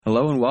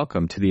Hello and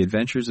welcome to the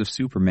Adventures of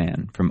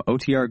Superman from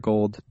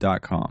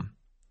OTRGold.com.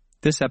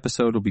 This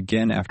episode will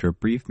begin after a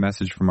brief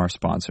message from our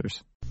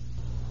sponsors.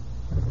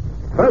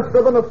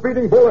 Faster than a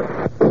speeding bullet.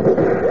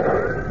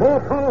 More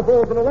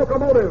powerful than a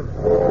locomotive.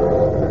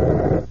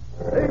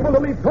 Able to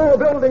leap tall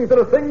buildings at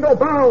a single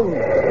bound.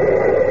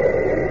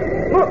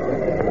 Look!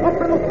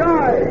 Up in the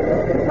sky!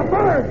 It's a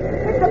bird!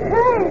 It's a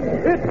plane!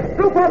 It's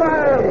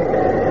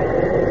Superman!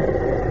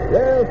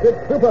 Yes,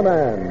 it's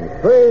Superman,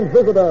 strange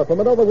visitor from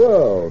another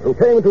world, who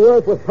came to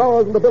Earth with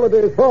powers and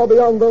abilities far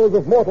beyond those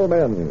of mortal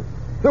men.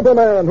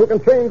 Superman, who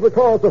can change the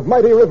course of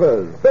mighty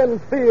rivers, bend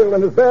steel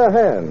in his bare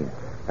hands,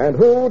 and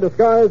who,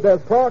 disguised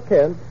as Clark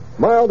Kent,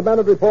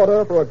 mild-mannered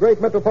reporter for a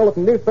great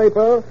metropolitan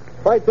newspaper,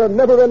 fights a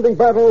never-ending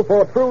battle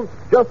for truth,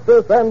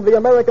 justice, and the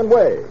American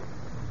way.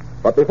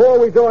 But before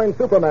we join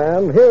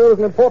Superman, here is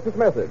an important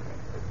message.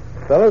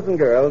 Fellas and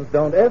girls,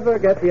 don't ever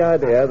get the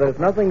idea there's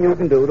nothing you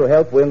can do to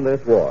help win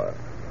this war.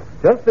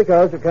 Just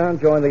because you can't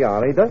join the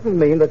Army doesn't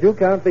mean that you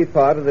can't be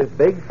part of this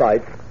big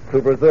fight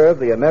to preserve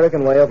the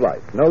American way of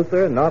life. No,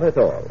 sir, not at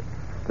all.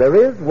 There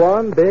is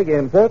one big,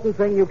 important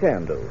thing you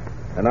can do,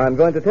 and I'm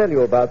going to tell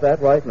you about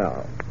that right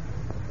now.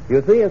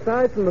 You see,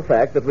 aside from the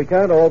fact that we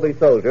can't all be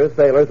soldiers,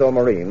 sailors, or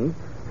Marines,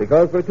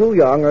 because we're too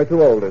young or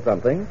too old or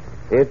something,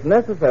 it's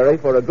necessary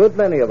for a good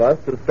many of us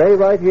to stay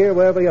right here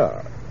where we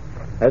are.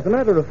 As a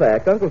matter of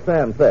fact, Uncle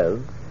Sam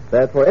says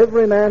that for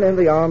every man in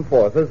the armed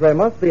forces, there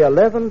must be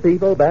 11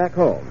 people back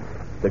home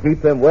to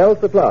keep them well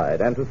supplied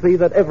and to see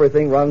that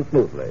everything runs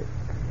smoothly.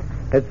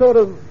 It's sort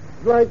of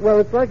like, well,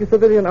 it's like a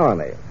civilian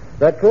army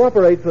that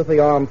cooperates with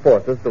the armed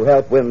forces to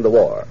help win the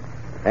war.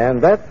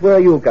 And that's where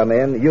you come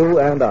in, you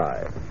and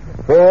I.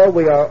 For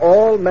we are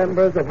all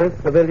members of this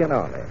civilian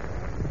army.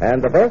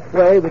 And the best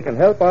way we can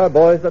help our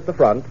boys at the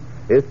front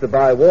is to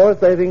buy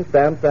war-saving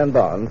stamps and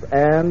bonds,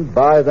 and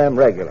buy them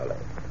regularly.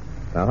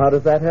 Now, how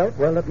does that help?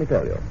 Well, let me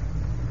tell you.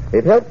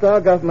 It helps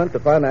our government to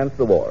finance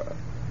the war.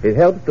 It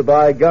helps to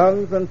buy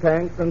guns and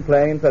tanks and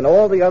planes and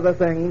all the other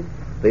things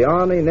the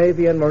Army,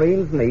 Navy, and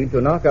Marines need to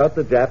knock out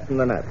the Japs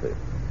and the Nazis.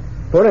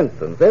 For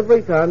instance,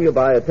 every time you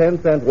buy a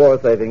 10-cent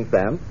war-saving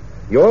stamp,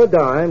 your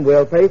dime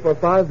will pay for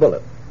 5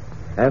 bullets.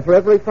 And for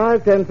every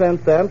 5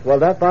 10-cent stamps, well,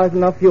 that buys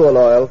enough fuel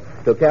oil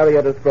to carry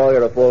a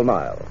destroyer a full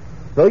mile.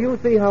 So you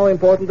see how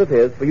important it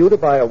is for you to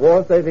buy a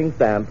war-saving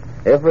stamp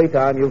every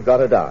time you've got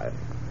a dime.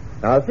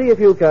 Now, see if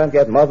you can't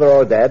get Mother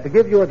or Dad to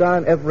give you a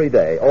dime every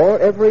day or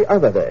every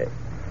other day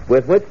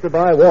with which to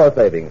buy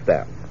war-saving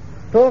stamps.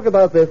 Talk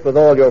about this with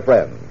all your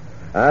friends.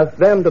 Ask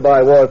them to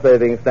buy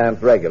war-saving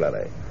stamps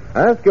regularly.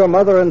 Ask your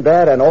mother and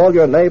dad and all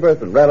your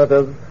neighbors and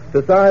relatives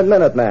to sign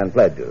Minuteman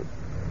pledges.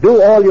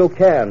 Do all you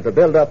can to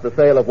build up the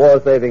sale of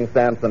war-saving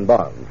stamps and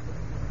bonds.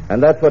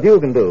 And that's what you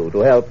can do to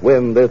help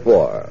win this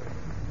war.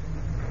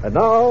 And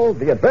now,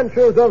 the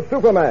adventures of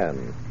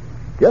Superman.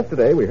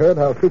 Yesterday, we heard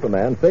how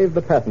Superman saved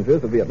the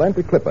passengers of the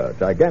Atlantic Clipper,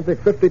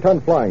 gigantic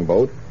 50-ton flying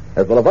boat,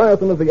 as the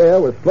Leviathan of the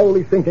air was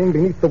slowly sinking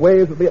beneath the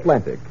waves of the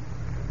Atlantic.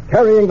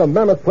 Carrying the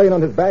mammoth plane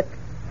on his back,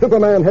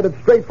 Superman headed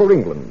straight for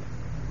England.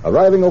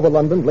 Arriving over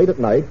London late at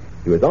night,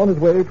 he was on his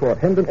way toward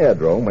Hendon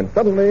Airdrome when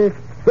suddenly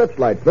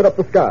searchlights lit up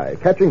the sky,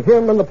 catching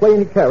him and the plane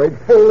he carried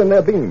full in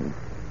their beams.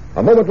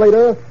 A moment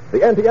later,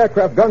 the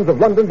anti-aircraft guns of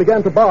London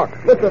began to bark.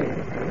 Listen.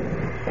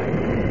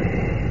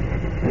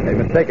 They've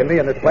mistaken me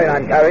and this plane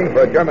I'm carrying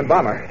for a German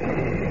bomber.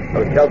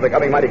 Those shells are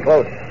coming mighty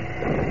close.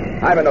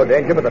 I'm in no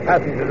danger, but the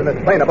passengers in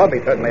this plane above me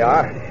certainly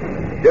are.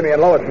 Jimmy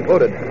and Lois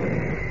included.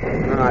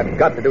 I've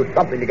got to do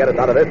something to get us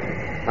out of this.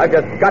 I've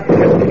just got to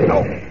get...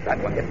 Oh, that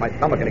one hit my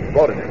stomach and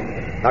exploded.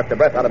 Knocked the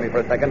breath out of me for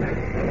a second.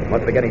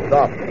 Must be getting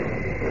soft.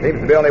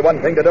 Seems to be only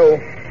one thing to do.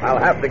 I'll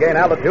have to gain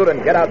altitude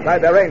and get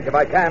outside their range if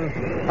I can.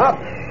 Up!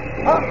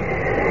 Up!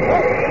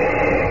 Up!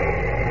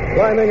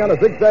 Climbing on a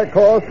zigzag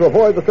course to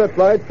avoid the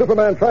searchlight,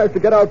 Superman tries to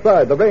get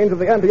outside the range of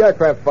the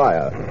anti-aircraft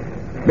fire.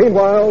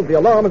 Meanwhile, the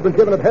alarm has been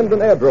given at Hendon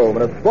Airdrome,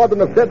 and a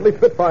squadron of deadly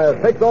Spitfires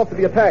takes off to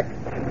the attack.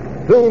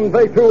 Soon,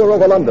 they too are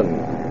over London.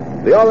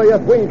 The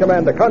RAF Wing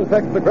Commander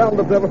contacts the ground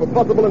observer for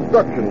possible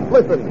instructions.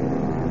 Listen.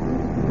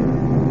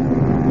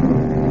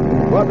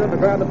 Squadron to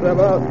ground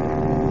observer.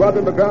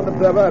 Squadron to ground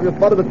observer. Have you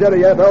spotted the Jerry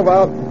yet?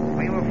 Over.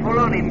 We were full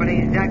on him, but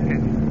he's ducked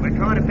us. We're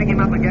trying to pick him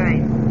up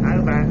again.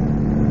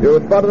 Over.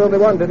 You spotted only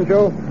one, didn't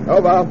you?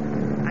 Over.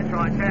 That's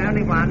right, sir.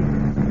 Only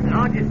one. The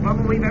largest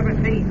bomber we've ever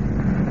seen.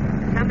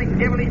 Something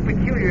devilish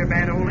peculiar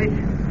about all this.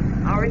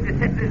 Our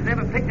interceptors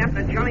never picked up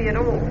the Johnny at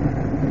all.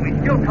 We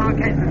still can't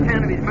catch the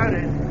sound of his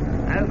motors.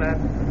 Over.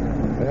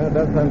 Yeah, it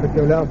does sound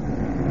peculiar.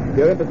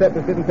 Your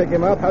interceptors didn't pick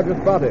him up. How'd you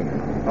spot him?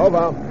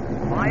 Over.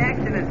 By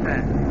accident,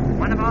 sir.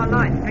 One of our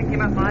lights picked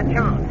him up by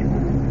chance.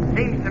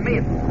 Seems to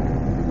me.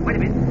 Wait a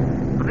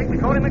minute. I think we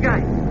caught him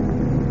again.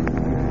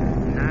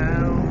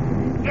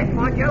 No. Yes,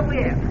 by Joe, we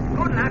have.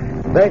 Good luck.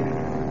 Thanks.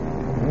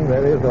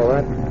 There he is, all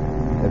right.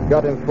 It's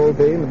got him full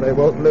beam, and they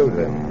won't lose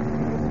him.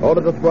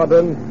 Order to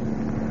squadron.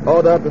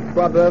 Order to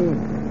squadron.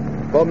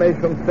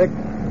 Formation 6.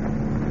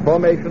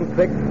 Formation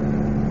 6.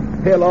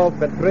 Peel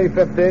off at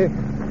 350.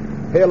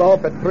 Peel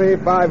off at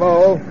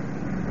 350.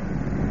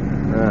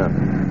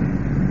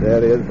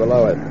 There he is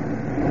below it.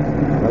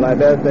 Well, I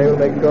dare say we'll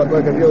make short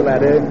work of you,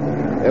 laddie.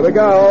 Here we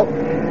go.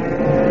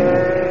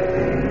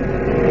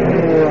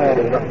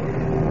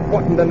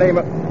 What in the name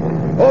of...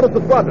 Orders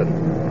the squadron.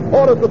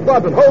 Orders the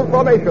squadron. Hold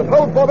formation.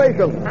 Hold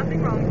formation.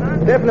 Something wrong,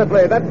 sir?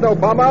 Definitely. That's no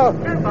bomber.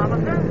 No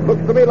bomber, sir.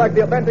 Looks to me like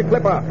the Atlantic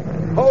Clipper.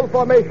 Hold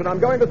formation. I'm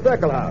going to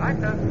circle her. Right,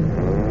 sir.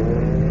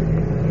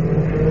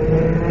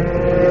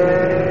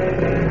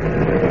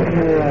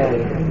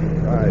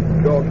 By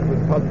George, this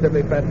is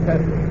positively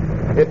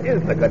fantastic. It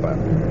is the Clipper.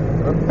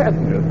 There are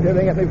passengers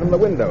staring at me from the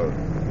windows.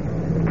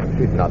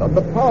 She's not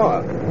under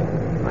par.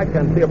 I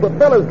can't see her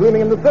propellers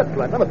gleaming in the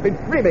searchlight. I must be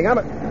dreaming.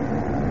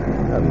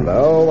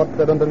 Hello, what's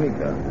that underneath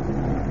her?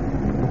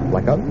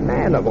 Like a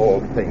man of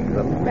all things.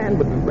 A man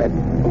with red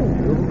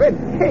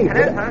cape.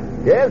 Hello, sir.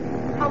 Yes?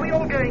 Are we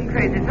all going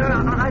crazy, sir?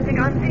 I think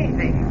I'm seeing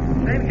things.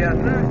 Same here,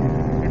 sir.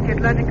 It's the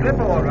Atlantic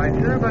Clipper, all right,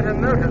 sir, but her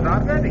motors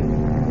aren't running.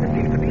 There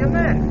seems to be a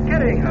man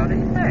carrying her on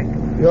his back.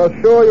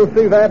 You're sure you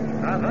see that?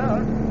 Uh-huh.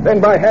 Then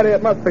by Harry,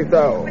 it must be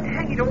so. But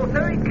hang it all,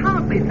 sir, it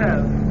can't be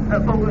so.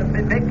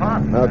 Beg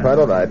pardon. That's right,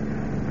 all right.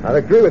 I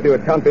agree with you,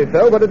 it can't be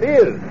so, but it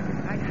is.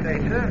 I say,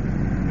 sir,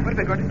 what are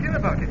we going to do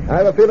about it? I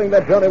have a feeling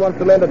that Johnny wants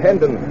to land at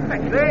Hendon. I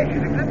say,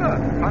 she's a Clipper.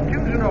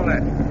 Pontoons and all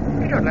that.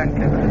 You don't land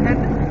Clippers at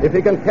Hendon. If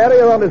he can carry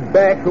her on his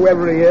back,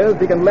 whoever he is,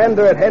 he can land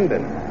her at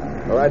Hendon.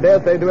 Or I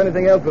dare say do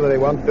anything else with her he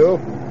wants to.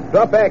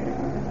 Drop back.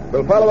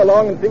 We'll follow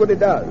along and see what he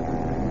does.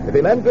 If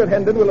he lands her at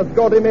Hendon, we'll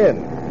escort him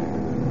in.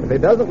 If he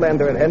doesn't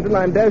land her at Hendon,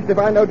 I'm dashed if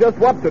I know just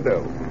what to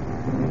do.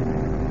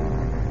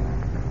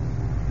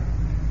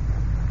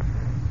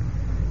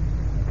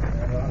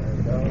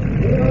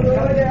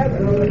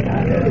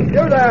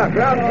 You there,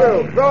 ground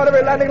crew. Throw out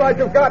every landing light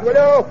you've got, will you?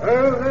 Oh,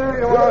 there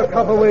you are,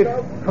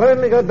 Copperweight.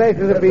 Finally got back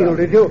to the field,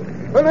 did you?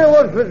 Well, now,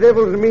 what's the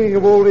devil's meaning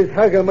of all this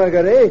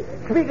hugger-mugger, eh?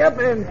 Speak up,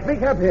 man.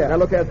 Speak up here. Now,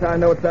 look here, sir. I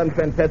know it sounds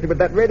fantastic, but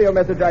that radio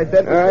message I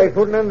sent... I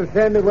couldn't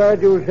understand a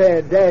word you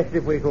said. Dashed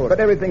if we could.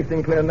 But everything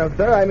seemed clear enough,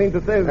 sir. I mean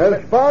to say...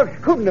 Sparks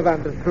couldn't have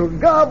understood.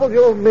 Garbled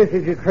your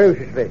message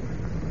atrociously.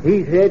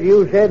 He said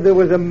you said there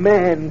was a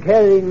man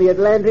carrying the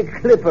Atlantic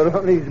Clipper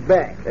on his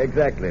back.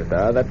 Exactly,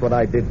 sir. That's what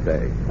I did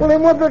say. Well,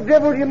 then what the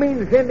devil do you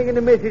mean sending in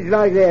a message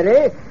like that,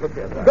 eh? Look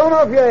here, sir. Gone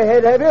off your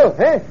head, have you,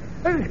 eh?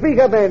 Well, speak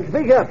up, man.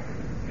 Speak up.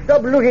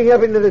 Stop looking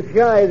up into the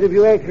sky as if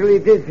you actually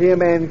did see a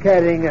man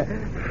carrying a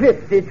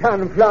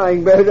 50-ton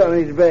flying boat on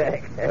his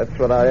back. That's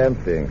what I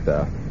am seeing,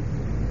 sir.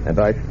 And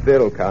I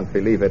still can't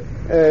believe it.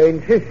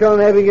 Insist on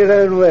having your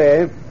own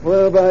way.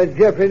 Well, by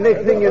Jeffrey,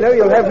 next thing you know,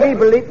 you'll have me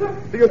believe...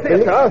 Do you see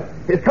it, sir?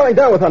 He's coming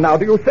down with her now.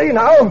 Do you see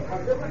now?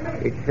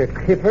 It's a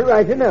Clipper,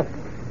 right enough.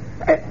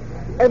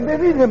 And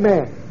there is a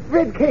man.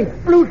 Red cape,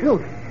 blue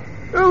suit.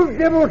 Oh,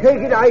 devil take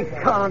it, I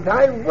can't.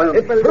 I won't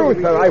It's believe true,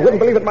 it. sir. I wouldn't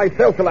believe it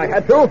myself till I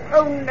had to.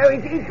 Oh, no,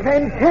 it's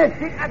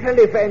fantastic,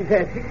 utterly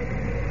fantastic.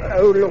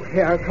 Oh, look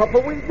here,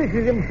 Copper, this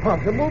is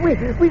impossible. We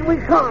simply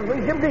can't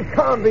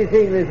be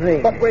seeing this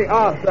thing. But we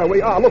are, sir,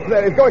 we are. Look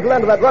there, he's going to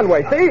land on that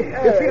runway. See?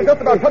 His feet are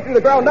just about touching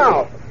the ground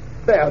now.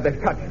 There,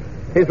 they've touched.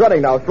 He's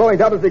running now, slowing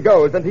down as he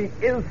goes, and he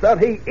is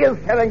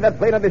carrying that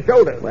plane on his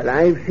shoulders. Well,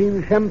 I've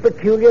seen some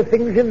peculiar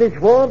things in this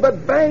war,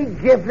 but by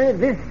Jeffrey,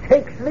 this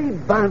takes me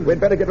bound. We'd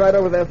better get right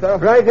over there, sir.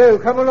 Righto,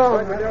 come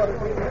along.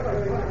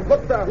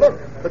 Look, sir, look.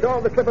 The door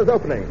of the Clipper's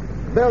opening.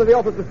 There are the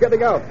officers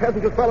getting out.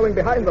 Passengers following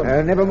behind them.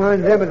 Never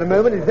mind them at the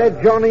moment. It's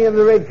that Johnny in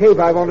the red cape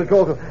I want to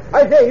talk to.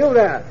 I say, you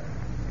there.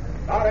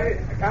 Sorry,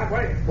 I can't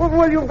wait.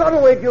 Well, you've got to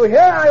wait. You here?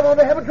 I want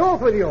to have a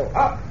talk with you.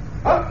 Up.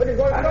 Oh,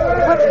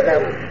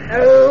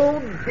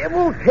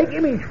 devil, take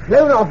him. He's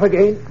flown off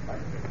again.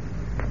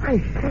 I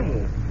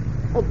say.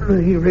 Oh,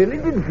 he really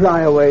did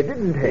fly away,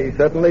 didn't he? He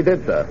certainly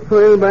did, sir.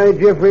 Well, by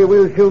Jeffrey,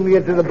 we'll soon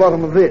get to the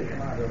bottom of this.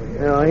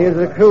 Now, here's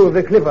the crew of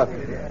the Clipper.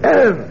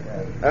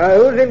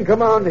 Who's in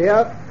command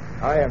here?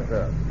 I am,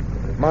 sir.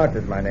 March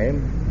is my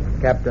name.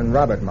 Captain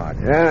Robert March.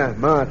 Ah,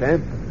 March, eh?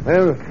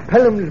 Well,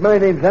 Pelham's my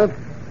name, sir.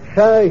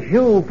 Sir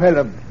Hugh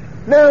Pelham.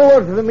 Now,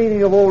 what's the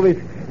meaning of all this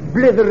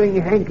blithering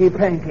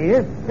hanky-panky,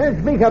 eh?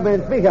 Speak up,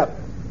 man, speak up.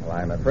 Well,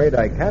 I'm afraid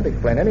I can't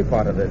explain any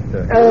part of this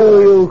to... Oh,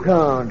 you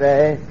can't,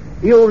 eh?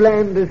 You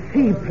land a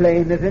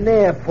seaplane at an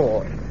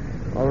airport.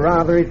 Or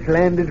rather, it's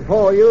landed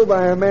for you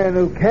by a man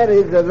who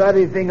carries the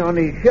bloody thing on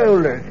his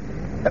shoulders.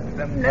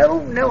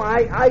 No,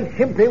 I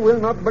simply will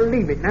not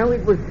believe it. Now,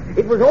 it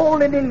was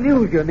all an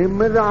illusion, a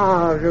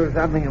mirage or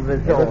something of the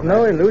sort. It was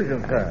no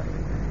illusion, sir.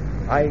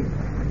 I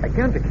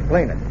can't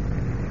explain it.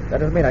 That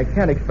doesn't mean I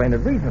can't explain it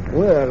reasonably.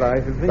 Well, I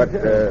should think... But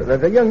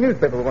there's a young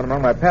newspaper woman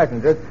among my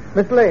passengers.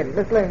 Miss Lane,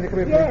 you come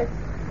here. Yes.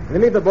 Will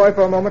you leave the boy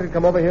for a moment and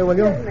come over here, will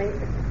you? Certainly.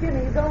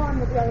 Jimmy, go on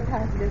with the other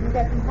passengers and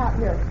get some hot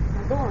milk.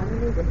 Now, go on, you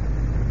need it.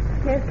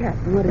 Yes,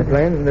 Captain, what is Miss it?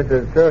 Lane, this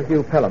is Sir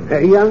Hugh Pelham.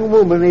 Young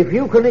woman, if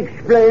you can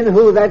explain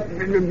who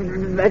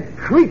that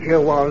creature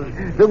was,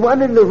 the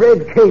one in the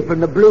red cape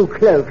and the blue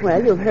cloak.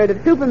 Well, you've heard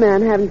of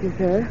Superman, haven't you,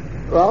 sir?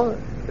 Well,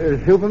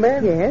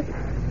 Superman? Yes.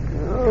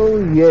 Oh,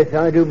 yes,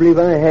 I do believe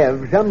I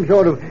have. Some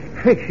sort of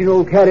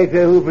fictional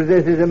character who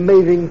possesses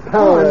amazing Oh,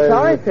 powers. I'm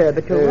sorry, sir,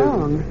 but you're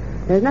wrong.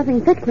 There's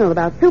nothing fictional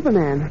about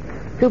Superman.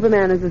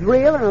 Superman is as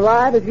real and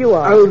alive as you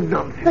are. Oh,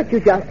 nonsense. But you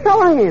just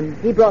saw him.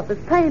 He brought this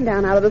plane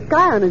down out of the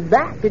sky on his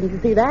back. Didn't you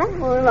see that?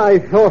 Well, I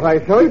thought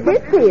I saw You it. but-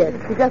 did see it.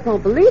 You just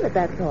won't believe it,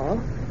 that's all.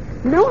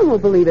 No one will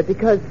believe it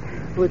because,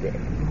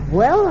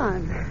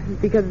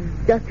 because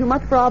it's just too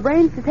much for our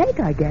brains to take,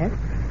 I guess.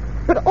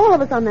 But all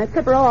of us on that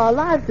clipper owe our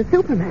lives to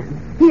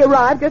Superman. He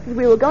arrived just as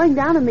we were going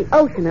down in the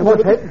ocean. And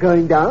What's that,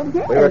 going down?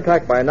 Yes. We were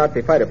attacked by a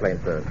Nazi fighter plane,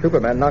 sir.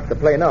 Superman knocked the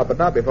plane out, but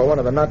not before one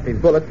of the Nazis'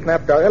 bullets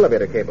snapped our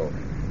elevator cable.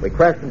 We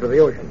crashed into the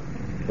ocean.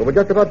 We were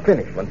just about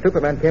finished when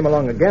Superman came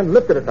along again,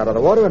 lifted us out of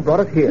the water, and brought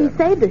us here. He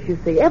saved us, you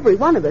see, every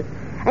one of us.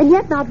 And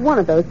yet not one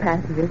of those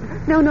passengers,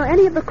 no, nor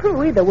any of the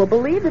crew either, will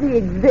believe that he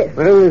exists.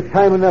 Well, there's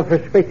time enough for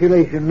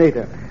speculation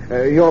later.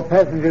 Your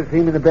passengers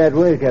seem in a bad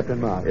way, Captain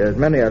Mark. Yes,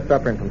 many are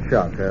suffering from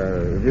shock.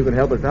 If you can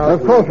help us out...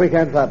 Of course we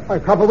can, sir.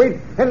 Copperwheat,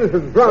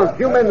 Henderson, Grant,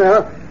 you men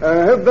there,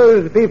 help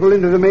those people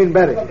into the main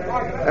barracks.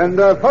 And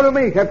follow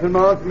me, Captain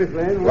Mark, Miss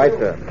Lane. Right,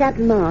 sir.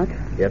 Captain Mark,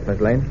 Yes, Miss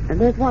Lane?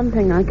 there's one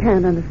thing I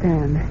can't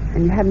understand,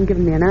 and you haven't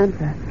given me an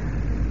answer.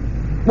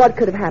 What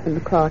could have happened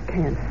to Clark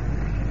Kent?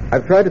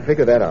 I've tried to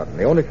figure that out, and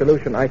the only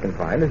solution I can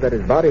find is that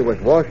his body was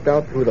washed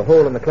out through the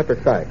hole in the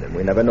clipper's side, and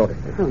we never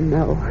noticed it. Oh,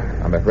 no.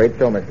 I'm afraid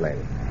so, Miss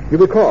Lane. You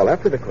recall,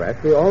 after the crash,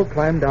 we all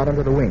climbed out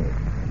under the wings.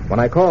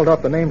 When I called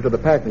up the names of the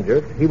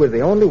passengers, he was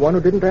the only one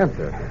who didn't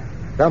answer.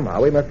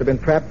 Somehow he must have been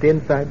trapped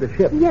inside the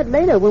ship. Yet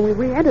later, when we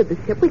re-entered the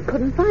ship, we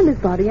couldn't find his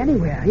body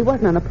anywhere. He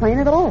wasn't on a plane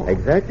at all.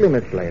 Exactly,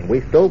 Miss Lane. We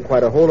stove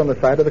quite a hole in the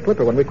side of the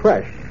clipper when we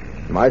crashed.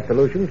 My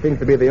solution seems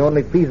to be the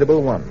only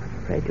feasible one.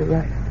 I'm afraid you're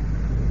right.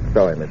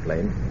 Sorry, Miss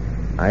Lane.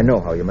 I know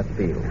how you must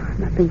feel.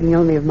 I'm not thinking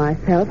only of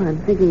myself. I'm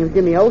thinking of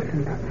Jimmy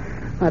Olsen.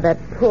 Why, that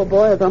poor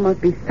boy is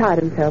almost beside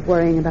himself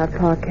worrying about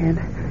Clark Kent.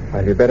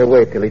 Well, you'd better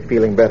wait till he's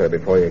feeling better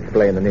before you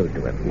explain the news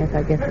to him. Yes,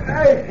 I guess so.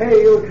 I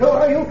say, you two,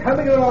 are you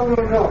coming along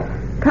or no?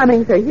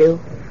 Coming, Sir Hugh.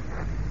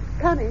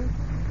 Coming.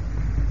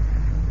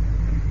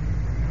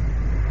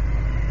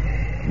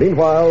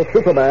 Meanwhile,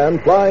 Superman,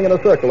 flying in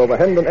a circle over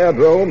Hendon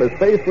Airdrome, is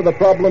faced with a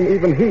problem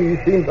even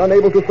he seems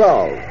unable to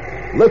solve.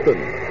 Listen.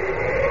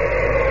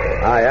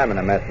 I am in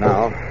a mess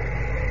now.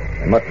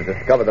 They must have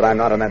discovered that I'm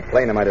not on that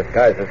plane in my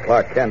disguise as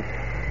Clark Kent.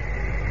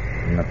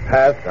 In the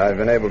past, I've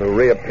been able to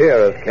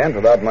reappear as Kent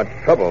without much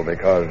trouble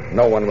because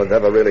no one was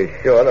ever really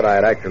sure that I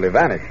had actually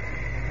vanished.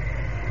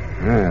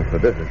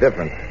 But this is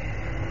different.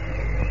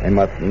 They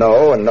must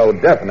know and know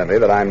definitely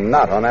that I'm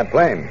not on that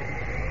plane.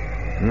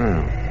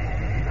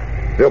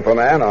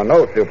 Superman or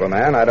no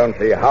Superman, I don't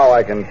see how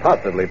I can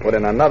possibly put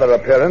in another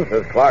appearance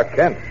as Clark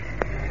Kent.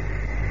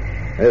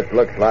 This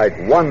looks like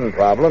one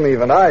problem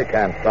even I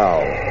can't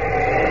solve.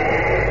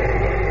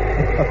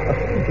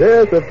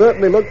 Yes, it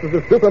certainly looks as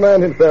if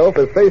Superman himself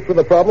is faced with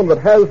a problem that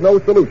has no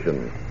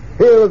solution.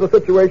 Here is a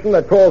situation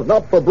that calls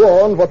not for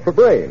brawn, but for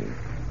brains.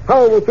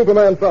 How will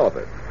Superman solve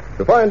it?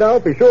 To find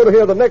out, be sure to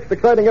hear the next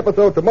exciting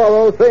episode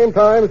tomorrow, same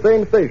time,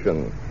 same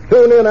station.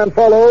 Tune in and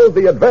follow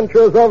The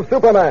Adventures of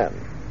Superman.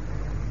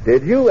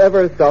 Did you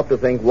ever stop to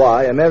think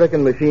why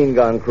American machine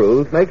gun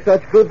crews make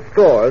such good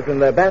scores in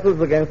their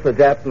battles against the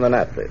Japs and the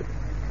Nazis?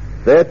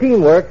 Their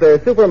teamwork,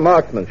 their super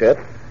marksmanship,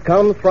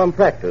 comes from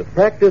practice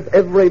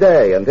every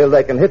day until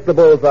they can hit the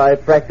bullseye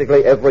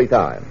practically every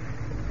time.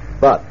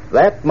 But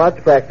that much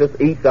practice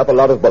eats up a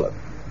lot of bullets,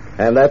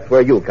 and that's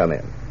where you come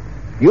in.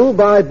 You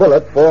buy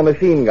bullets for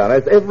machine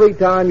gunners every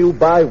time you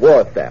buy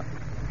war stamps.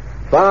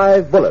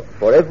 5 bullets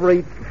for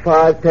every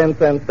 5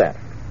 10-cent stamps.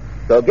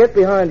 So get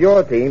behind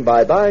your team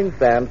by buying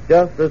stamps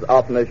just as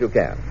often as you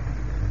can.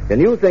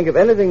 Can you think of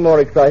anything more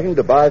exciting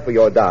to buy for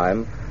your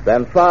dime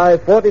than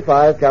 5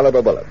 .45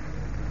 caliber bullets?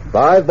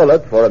 5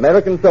 bullets for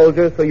American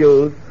soldiers to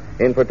use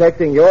in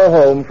protecting your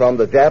home from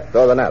the Japs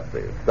or the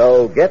Nazis.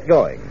 So get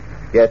going.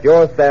 Get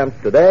your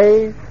stamps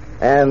today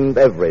and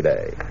every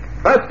day.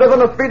 Faster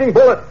than a speeding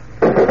bullet.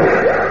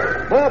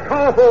 More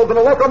powerful than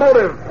a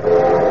locomotive.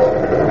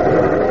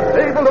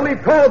 Able to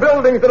leap tall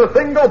buildings in a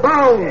single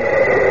bound.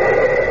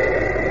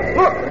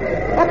 Look!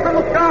 Up in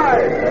the sky!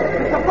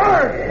 It's a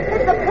bird!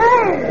 It's a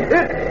plane!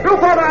 It's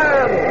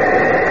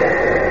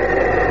Superman!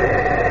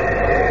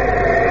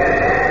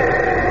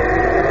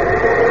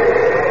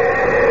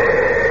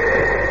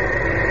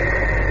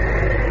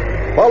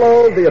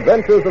 Follow The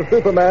Adventures of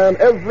Superman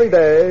every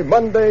day,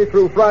 Monday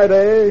through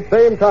Friday,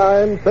 same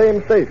time,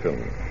 same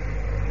station.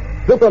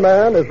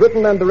 Superman is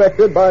written and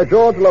directed by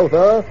George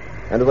Lothar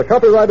and is a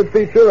copyrighted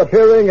feature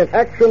appearing in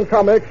Action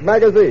Comics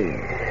magazine.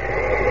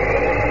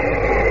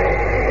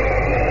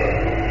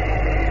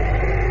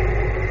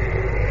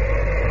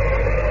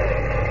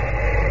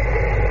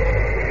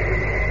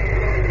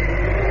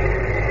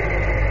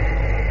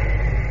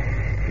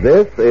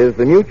 This is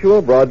the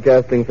Mutual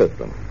Broadcasting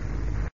System.